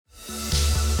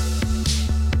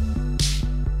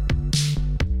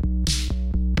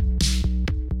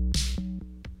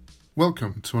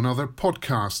Welcome to another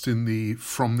podcast in the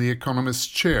From the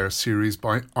Economist Chair series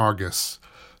by Argus,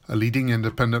 a leading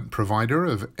independent provider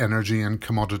of energy and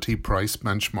commodity price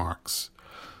benchmarks.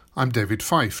 I'm David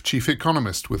Fyfe, Chief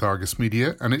Economist with Argus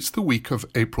Media, and it's the week of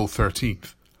April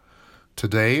 13th.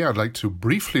 Today, I'd like to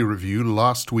briefly review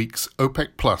last week's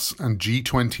Opec Plus and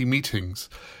G20 meetings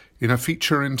in a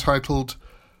feature entitled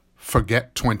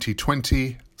Forget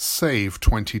 2020, Save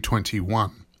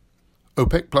 2021.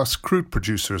 OPEC Plus crude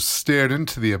producers stared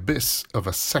into the abyss of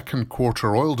a second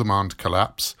quarter oil demand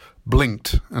collapse,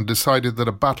 blinked, and decided that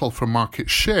a battle for market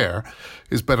share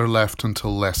is better left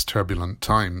until less turbulent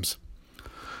times.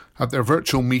 At their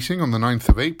virtual meeting on the 9th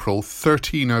of April,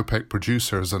 13 OPEC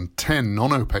producers and 10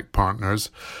 non-OPEC partners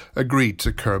agreed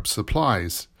to curb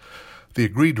supplies. The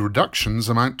agreed reductions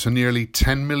amount to nearly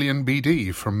 10 million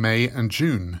BD for May and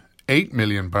June, 8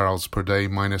 million barrels per day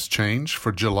minus change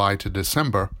for July to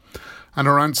December, and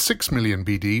around 6 million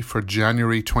BD for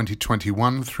January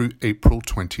 2021 through April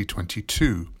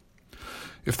 2022.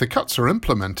 If the cuts are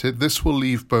implemented, this will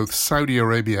leave both Saudi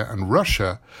Arabia and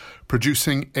Russia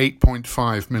producing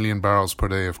 8.5 million barrels per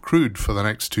day of crude for the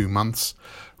next 2 months,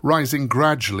 rising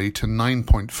gradually to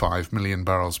 9.5 million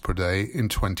barrels per day in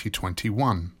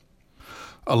 2021.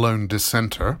 A lone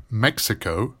dissenter,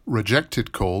 Mexico,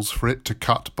 rejected calls for it to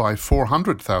cut by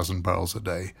 400,000 barrels a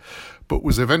day, but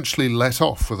was eventually let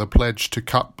off with a pledge to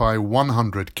cut by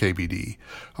 100 kbd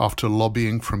after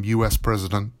lobbying from US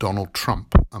President Donald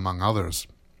Trump, among others.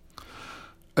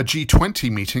 A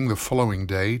G20 meeting the following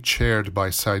day, chaired by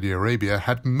Saudi Arabia,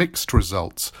 had mixed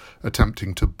results,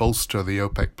 attempting to bolster the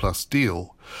OPEC Plus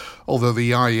deal, although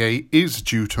the IEA is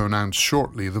due to announce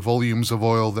shortly the volumes of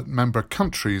oil that member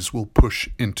countries will push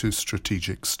into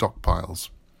strategic stockpiles.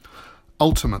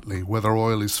 Ultimately, whether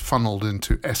oil is funneled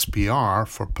into SPR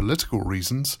for political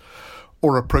reasons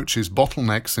or approaches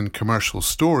bottlenecks in commercial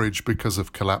storage because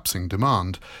of collapsing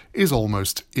demand is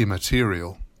almost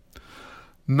immaterial.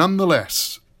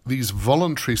 Nonetheless, these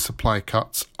voluntary supply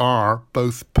cuts are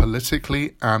both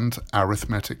politically and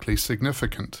arithmetically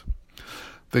significant.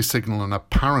 They signal an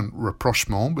apparent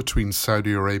rapprochement between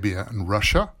Saudi Arabia and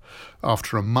Russia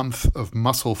after a month of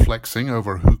muscle flexing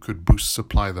over who could boost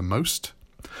supply the most.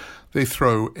 They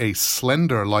throw a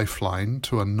slender lifeline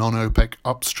to a non-OPEC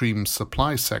upstream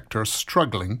supply sector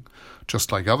struggling,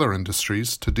 just like other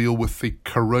industries, to deal with the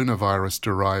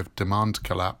coronavirus-derived demand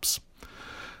collapse.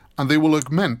 And they will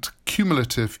augment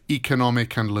cumulative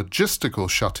economic and logistical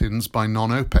shut-ins by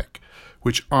non-OPEC,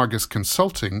 which Argus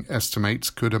Consulting estimates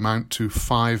could amount to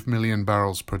 5 million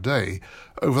barrels per day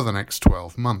over the next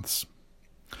 12 months.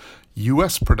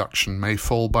 US production may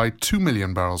fall by 2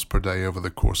 million barrels per day over the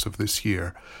course of this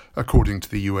year, according to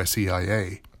the US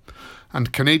EIA.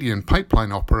 And Canadian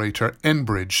pipeline operator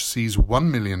Enbridge sees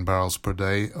 1 million barrels per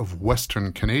day of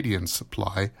Western Canadian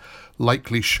supply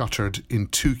likely shuttered in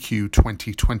 2Q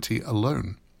 2020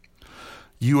 alone.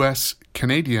 US,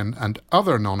 Canadian and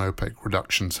other non-OPEC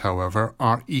reductions, however,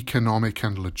 are economic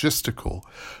and logistical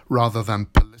rather than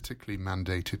politically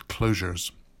mandated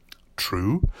closures.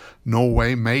 True,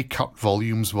 Norway may cut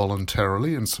volumes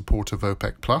voluntarily in support of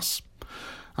OPEC+,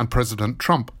 and President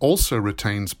Trump also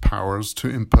retains powers to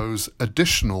impose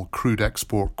additional crude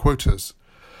export quotas.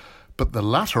 But the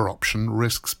latter option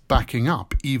risks backing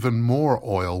up even more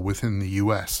oil within the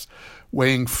US,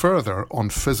 weighing further on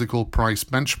physical price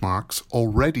benchmarks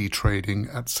already trading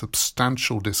at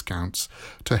substantial discounts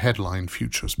to headline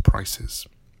futures prices.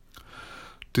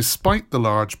 Despite the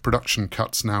large production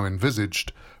cuts now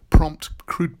envisaged, prompt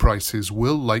crude prices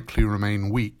will likely remain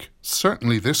weak,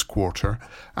 certainly this quarter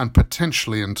and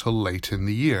potentially until late in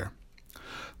the year.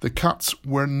 The cuts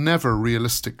were never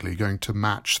realistically going to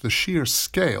match the sheer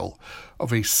scale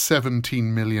of a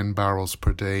 17 million barrels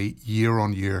per day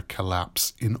year-on-year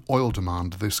collapse in oil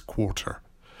demand this quarter.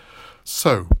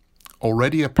 So,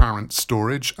 already apparent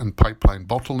storage and pipeline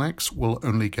bottlenecks will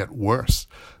only get worse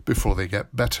before they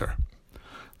get better.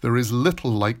 There is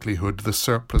little likelihood the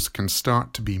surplus can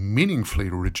start to be meaningfully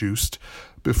reduced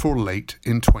before late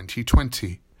in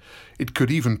 2020. It could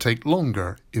even take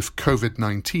longer if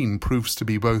COVID-19 proves to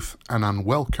be both an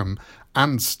unwelcome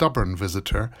and stubborn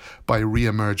visitor by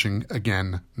re-emerging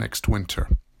again next winter.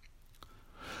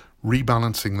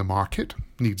 Rebalancing the market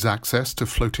needs access to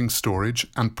floating storage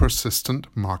and persistent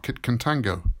market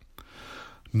contango.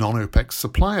 Non-OPEC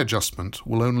supply adjustment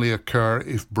will only occur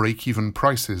if break-even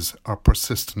prices are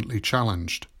persistently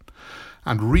challenged.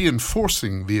 And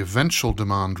reinforcing the eventual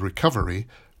demand recovery,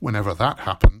 whenever that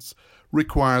happens,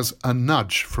 requires a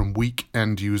nudge from weak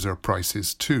end-user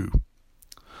prices too.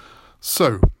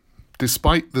 So,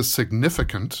 Despite the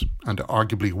significant and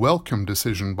arguably welcome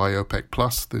decision by OPEC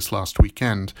Plus this last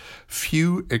weekend,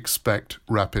 few expect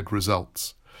rapid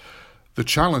results. The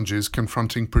challenges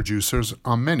confronting producers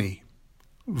are many.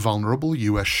 Vulnerable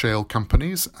US shale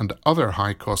companies and other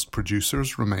high-cost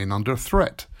producers remain under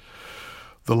threat.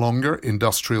 The longer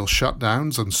industrial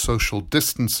shutdowns and social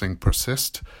distancing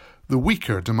persist, the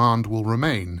weaker demand will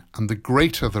remain and the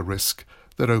greater the risk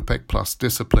that OPEC Plus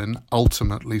discipline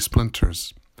ultimately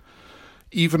splinters.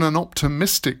 Even an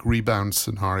optimistic rebound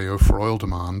scenario for oil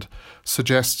demand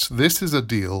suggests this is a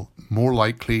deal more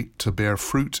likely to bear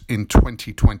fruit in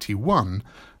 2021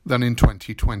 than in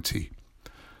 2020.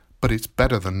 But it's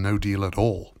better than no deal at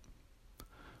all.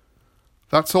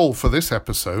 That's all for this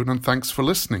episode, and thanks for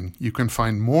listening. You can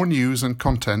find more news and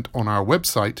content on our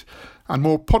website and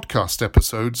more podcast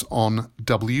episodes on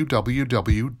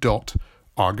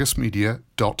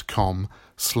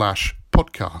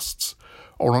www.argusmedia.com/podcasts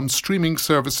or on streaming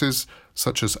services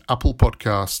such as Apple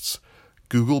Podcasts,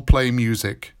 Google Play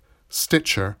Music,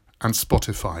 Stitcher, and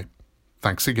Spotify.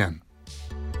 Thanks again.